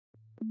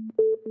I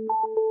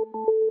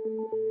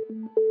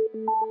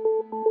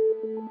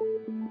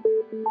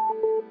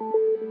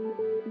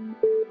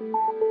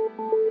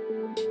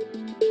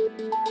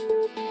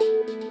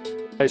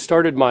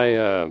started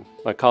my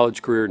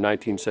college career in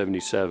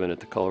 1977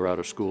 at the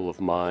Colorado School of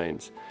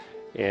Mines.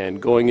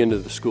 And going into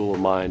the School of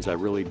Mines, I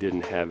really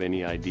didn't have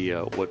any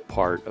idea what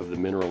part of the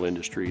mineral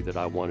industry that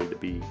I wanted to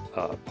be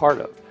part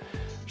of.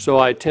 So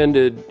I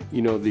attended,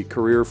 the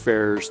career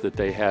fairs that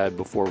they had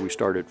before we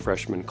started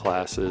freshman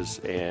classes,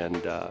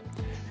 and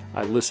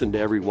I listened to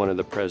every one of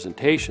the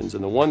presentations.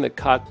 And the one that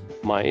caught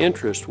my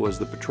interest was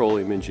the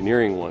petroleum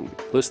engineering one.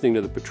 Listening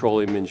to the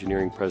petroleum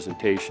engineering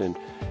presentation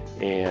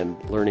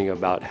and learning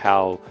about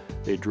how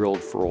they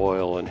drilled for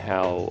oil and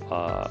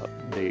how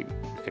they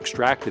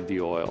extracted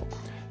the oil,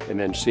 and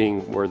then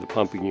seeing where the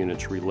pumping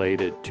units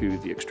related to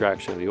the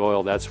extraction of the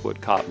oil, that's what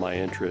caught my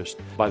interest.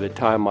 By the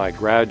time I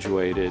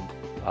graduated,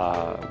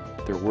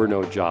 there were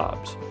no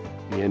jobs.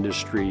 The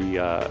industry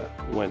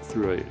went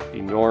through an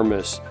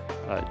enormous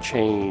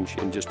change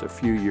in just a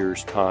few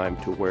years' time,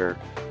 to where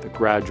the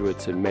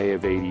graduates in May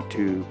of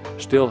 '82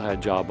 still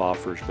had job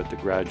offers, but the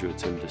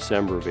graduates in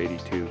December of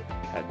 '82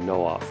 had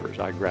no offers.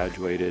 I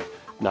graduated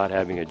not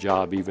having a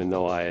job, even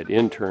though I had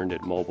interned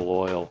at Mobil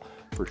Oil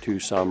for 2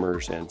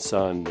 summers and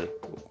sunned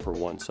for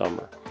 1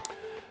 summer.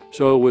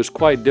 So it was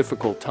quite a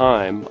difficult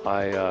time.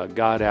 I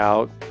got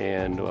out,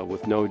 and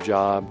with no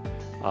job,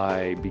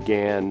 I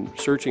began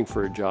searching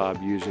for a job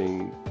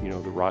using,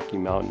 the Rocky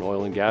Mountain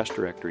Oil and Gas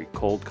Directory,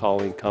 cold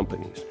calling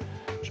companies.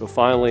 So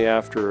finally,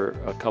 after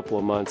a couple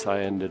of months,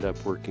 I ended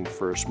up working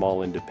for a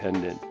small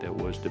independent that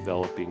was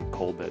developing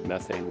coal bed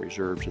methane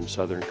reserves in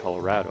southern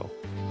Colorado.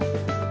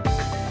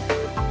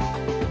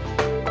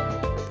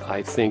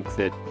 I think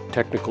that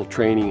technical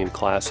training and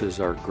classes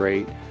are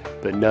great,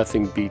 but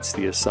nothing beats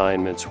the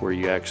assignments where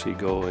you actually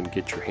go and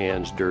get your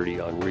hands dirty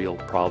on real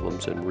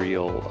problems and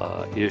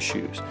real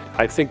issues.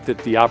 I think that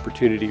the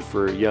opportunity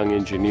for a young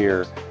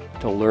engineer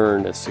to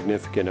learn a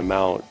significant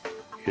amount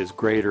is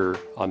greater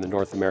on the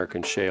North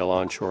American shale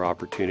onshore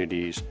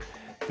opportunities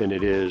than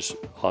it is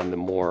on the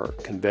more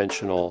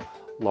conventional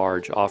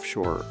large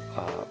offshore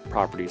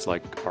properties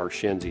like our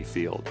Shenzi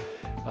field.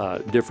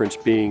 Difference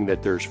being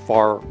that there's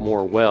far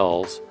more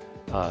wells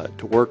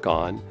to work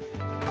on.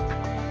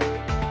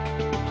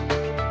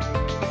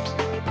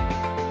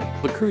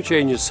 The crew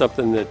change is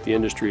something that the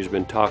industry has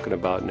been talking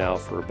about now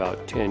for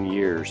about 10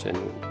 years, and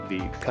the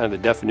kind of the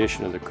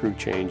definition of the crew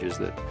change is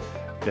that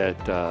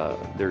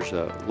there's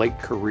a late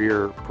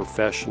career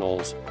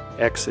professionals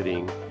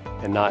exiting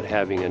and not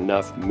having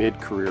enough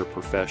mid-career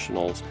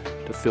professionals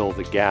to fill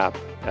the gap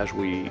as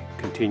we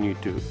continue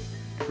to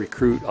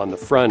recruit on the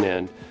front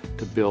end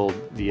to build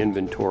the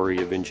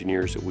inventory of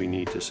engineers that we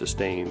need to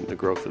sustain the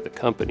growth of the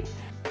company.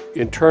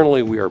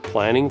 Internally, we are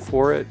planning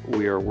for it.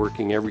 We are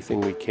working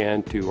everything we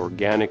can to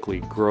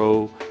organically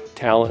grow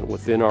talent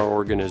within our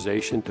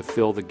organization to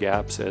fill the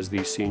gaps as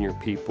these senior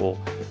people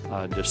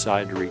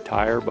decide to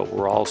retire, but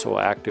we're also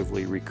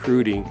actively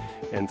recruiting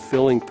and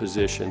filling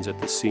positions at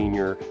the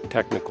senior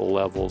technical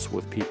levels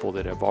with people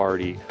that have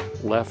already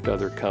left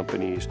other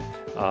companies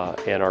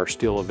and are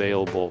still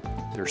available.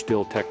 They're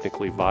still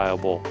technically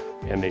viable,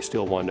 and they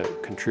still want to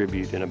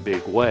contribute in a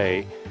big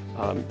way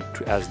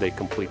as they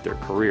complete their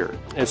career.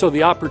 And so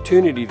the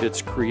opportunity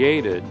that's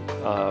created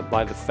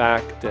by the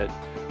fact that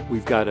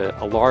we've got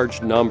a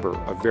large number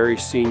of very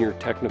senior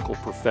technical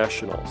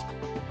professionals.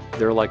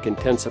 They're like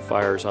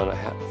intensifiers on a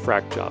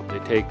frac job. They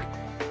take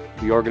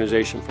the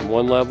organization from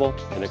one level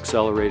and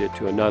accelerate it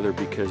to another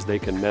because they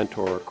can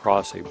mentor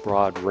across a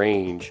broad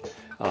range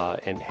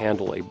and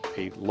handle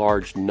a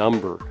large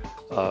number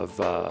of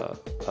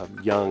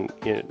young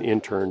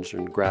interns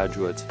and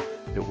graduates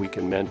that we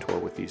can mentor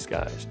with these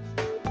guys.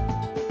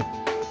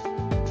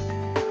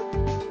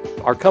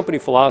 Our company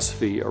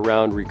philosophy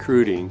around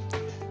recruiting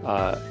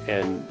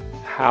and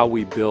how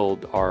we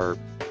build our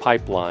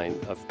pipeline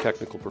of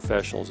technical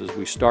professionals is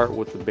we start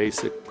with the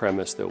basic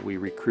premise that we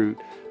recruit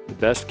the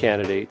best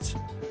candidates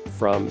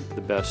from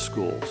the best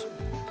schools.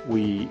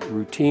 We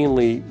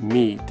routinely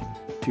meet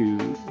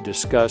to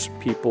discuss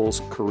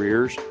people's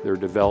careers, their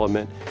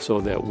development, so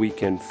that we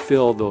can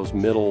fill those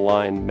middle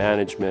line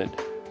management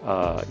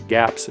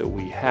gaps that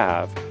we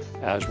have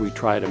as we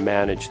try to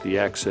manage the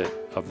exit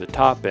of the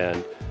top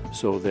end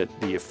so that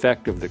the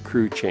effect of the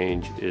crew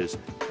change is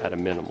at a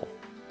minimal.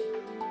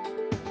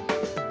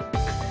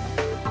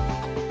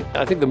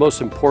 I think the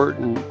most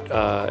important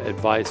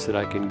advice that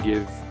I can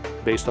give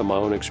based on my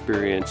own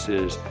experience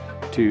is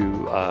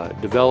to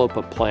develop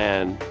a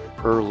plan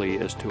early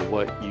as to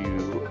what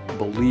you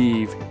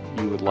believe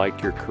you would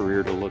like your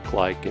career to look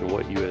like and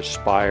what you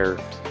aspire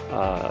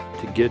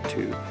to get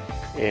to,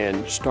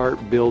 and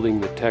start building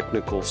the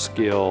technical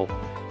skill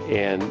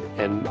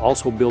and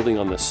also building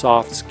on the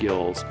soft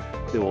skills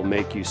that will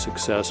make you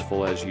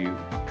successful as you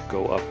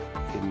go up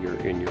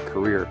in your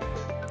career.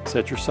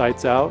 Set your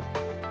sights out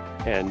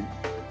and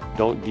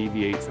don't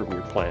deviate from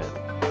your plan.